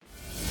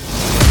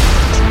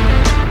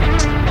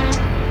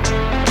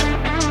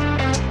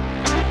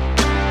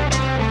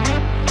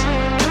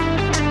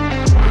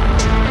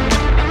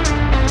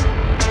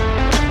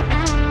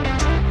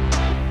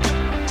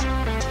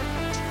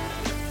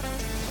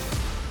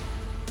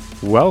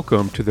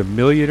Welcome to the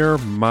Millionaire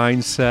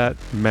Mindset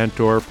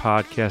Mentor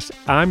Podcast.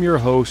 I'm your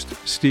host,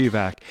 Steve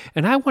Ack,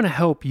 and I want to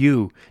help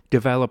you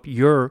develop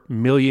your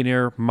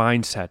millionaire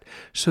mindset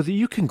so that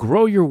you can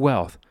grow your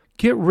wealth,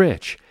 get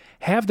rich,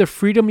 have the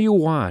freedom you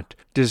want,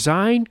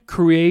 design,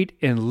 create,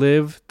 and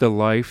live the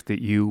life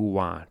that you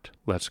want.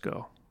 Let's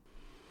go.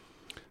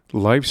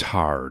 Life's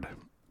hard.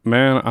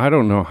 Man, I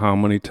don't know how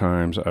many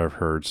times I've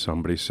heard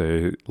somebody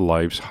say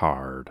life's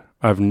hard.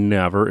 I've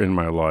never in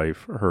my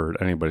life heard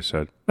anybody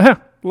said,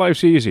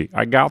 life's easy.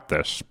 I got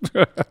this.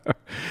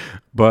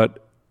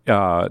 But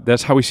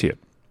that's how we see it,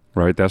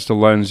 right? That's the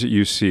lens that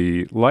you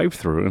see life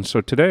through. And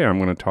so today I'm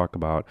going to talk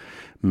about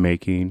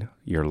making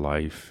your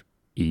life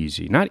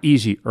easy. Not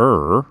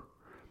easier,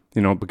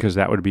 because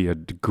that would be a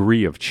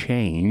degree of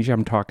change.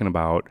 I'm talking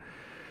about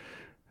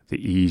the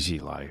easy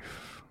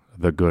life,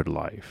 the good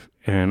life.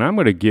 And I'm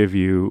going to give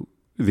you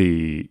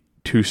the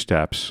 2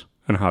 steps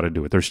on how to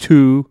do it. There's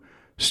 2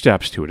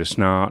 steps to it. It's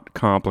not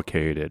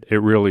complicated.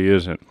 It really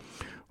isn't.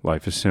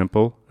 Life is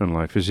simple and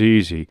life is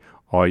easy.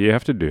 All you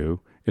have to do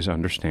is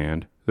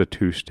understand the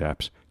 2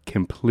 steps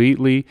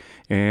completely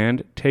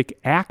and take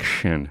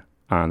action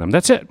on them.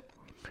 That's it,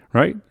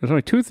 right? There's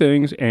only 2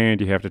 things and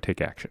you have to take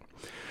action.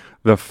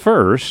 The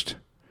first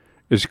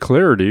is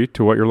clarity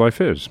to what your life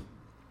is,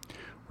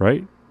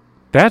 right?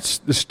 That's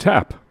the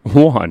step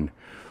 1.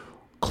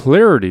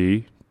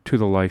 Clarity to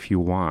the life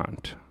you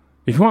want.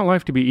 If you want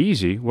life to be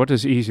easy, what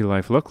does easy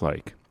life look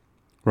like?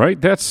 Right?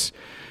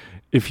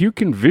 If you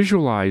can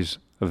visualize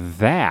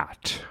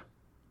that's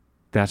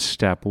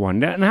step 1.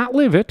 Not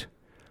live it,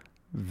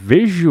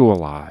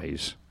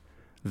 visualize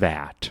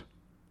that.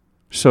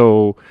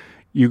 So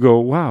you go,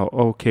 wow,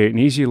 okay, an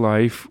easy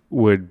life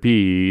would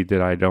be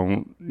that I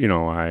don't,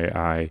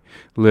 I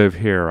live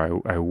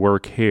here, I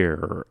work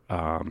here,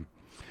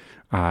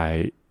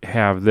 I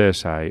have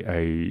this,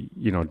 I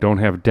don't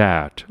have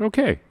that.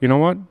 Okay, you know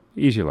what?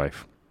 Easy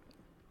life.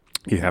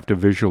 You have to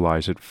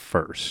visualize it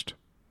first.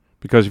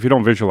 Because if you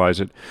don't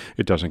visualize it,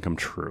 it doesn't come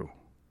true,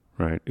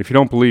 right? If you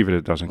don't believe it,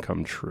 it doesn't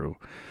come true.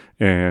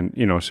 And,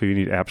 so you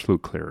need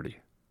absolute clarity.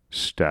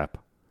 Step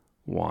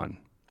 1.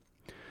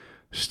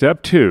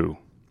 Step 2,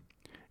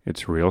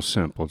 it's real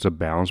simple. It's a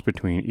balance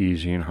between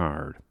easy and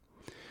hard.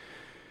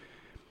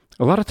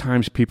 A lot of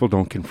times people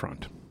don't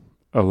confront.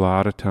 A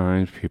lot of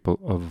times people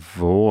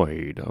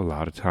avoid. A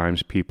lot of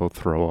times people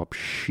throw up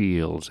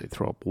shields. They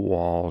throw up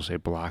walls. They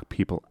block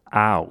people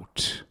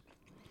out,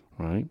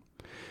 right?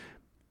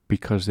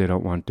 Because they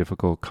don't want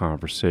difficult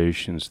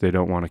conversations. They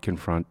don't want to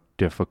confront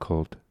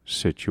difficult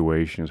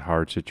situations,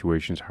 hard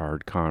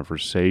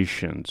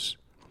conversations.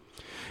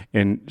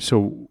 And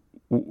so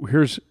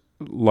here's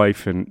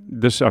life, and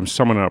this I'm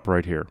summing it up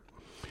right here.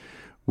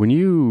 When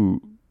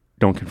you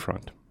don't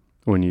confront,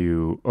 when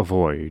you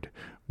avoid,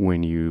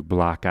 when you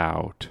block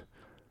out,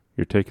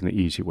 you're taking the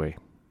easy way,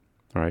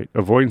 right?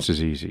 Avoidance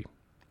is easy.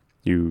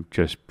 You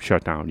just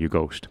shut down, you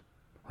ghost,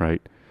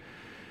 right?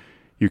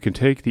 You can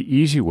take the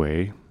easy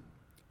way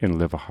and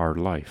live a hard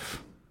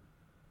life.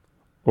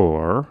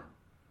 Or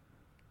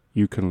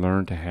you can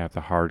learn to have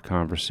the hard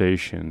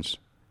conversations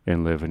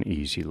and live an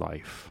easy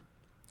life.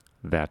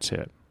 That's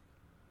it.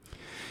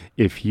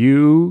 If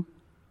you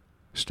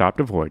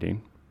stopped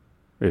avoiding,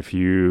 if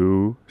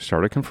you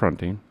started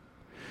confronting,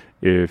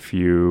 if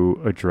you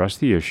address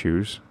the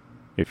issues,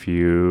 if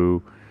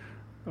you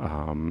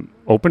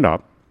opened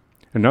up,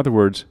 in other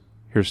words,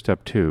 here's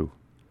step 2.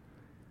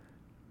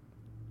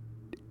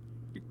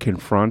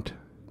 Confront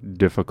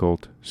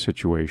difficult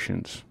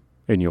situations,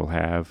 and you'll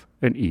have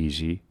an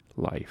easy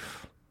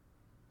life,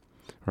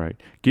 right?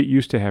 Get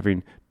used to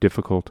having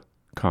difficult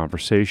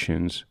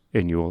conversations,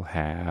 and you'll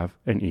have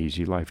an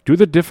easy life. Do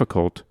the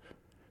difficult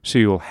so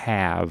you'll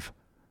have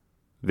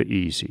the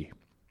easy.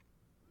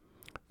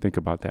 Think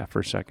about that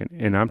for a second.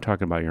 And I'm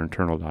talking about your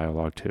internal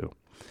dialogue too.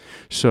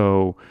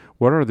 So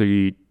what are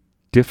the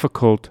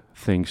difficult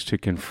things to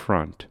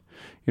confront?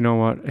 You know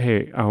what?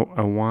 Hey,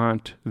 I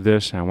want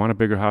this. I want a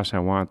bigger house. I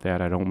want that.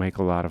 I don't make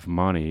a lot of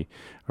money.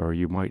 Or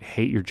you might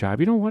hate your job.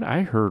 You know what?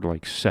 I heard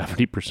like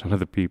 70% of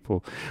the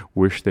people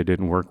wish they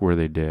didn't work where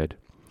they did.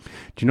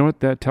 Do you know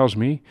what that tells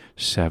me?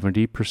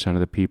 70%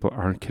 of the people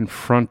aren't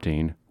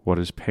confronting what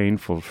is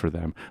painful for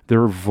them.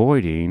 They're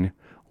avoiding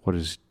what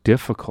is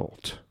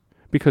difficult.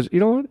 Because you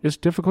know what? It's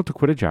difficult to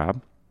quit a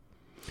job.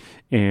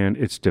 And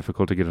it's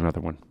difficult to get another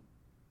one.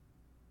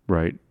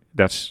 Right?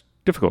 That's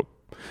difficult.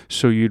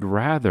 So you'd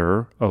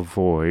rather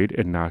avoid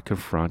and not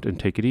confront and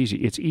take it easy.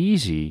 It's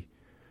easy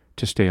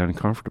to stay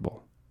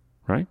uncomfortable,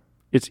 right?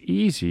 It's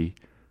easy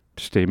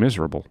to stay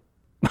miserable.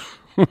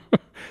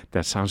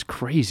 That sounds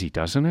crazy,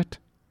 doesn't it?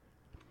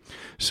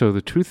 So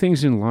the 2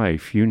 things in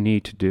life you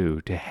need to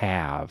do to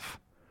have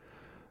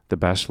the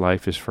best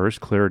life is first,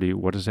 clarity.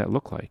 What does that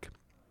look like?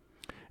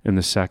 And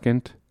the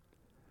second,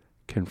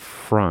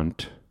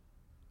 confront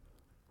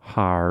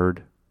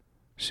hard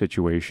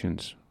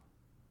situations.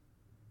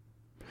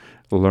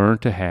 Learn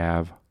to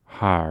have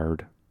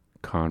hard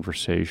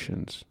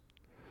conversations.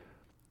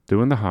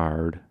 Doing the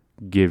hard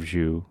gives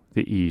you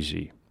the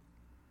easy,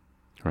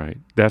 right?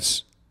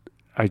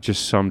 I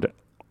just summed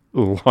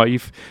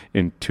life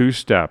in 2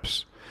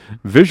 steps.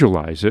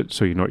 Visualize it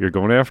so you know what you're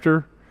going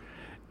after,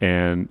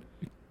 and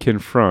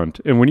confront.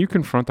 And when you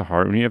confront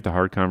when you have the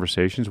hard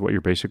conversations, what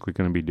you're basically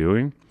going to be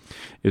doing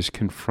is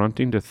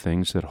confronting the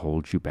things that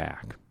hold you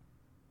back.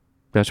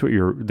 That's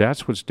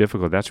what's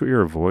difficult. That's what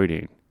you're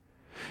avoiding.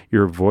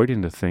 You're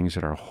avoiding the things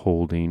that are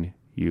holding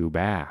you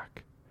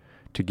back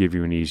to give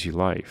you an easy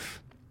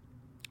life.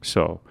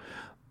 So,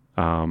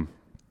 you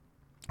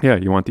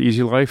want the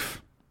easy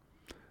life?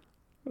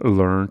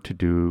 Learn to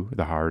do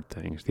the hard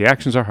things. The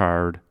actions are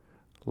hard.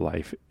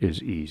 Life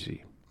is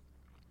easy.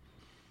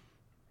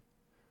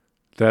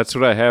 That's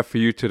what I have for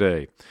you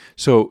today.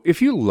 So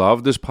if you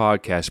love this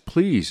podcast,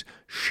 please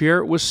share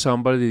it with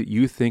somebody that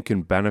you think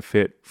can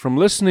benefit from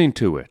listening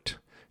to it.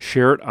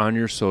 Share it on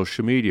your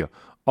social media.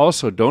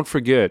 Also, don't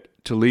forget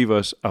to leave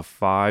us a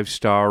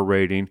 5-star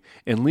rating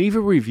and leave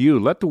a review.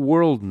 Let the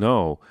world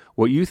know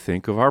what you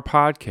think of our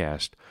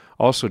podcast.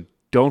 Also,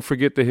 don't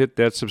forget to hit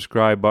that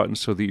subscribe button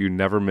so that you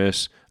never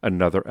miss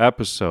another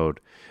episode.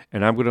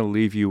 And I'm going to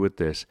leave you with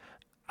this.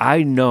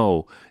 I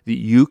know that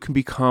you can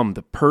become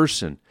the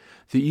person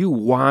that you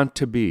want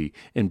to be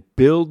and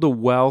build the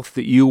wealth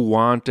that you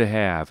want to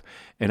have.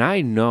 And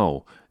I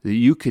know that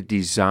you could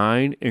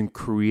design and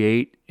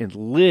create and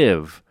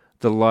live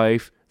the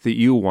life that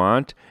you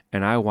want,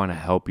 and I want to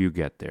help you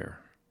get there.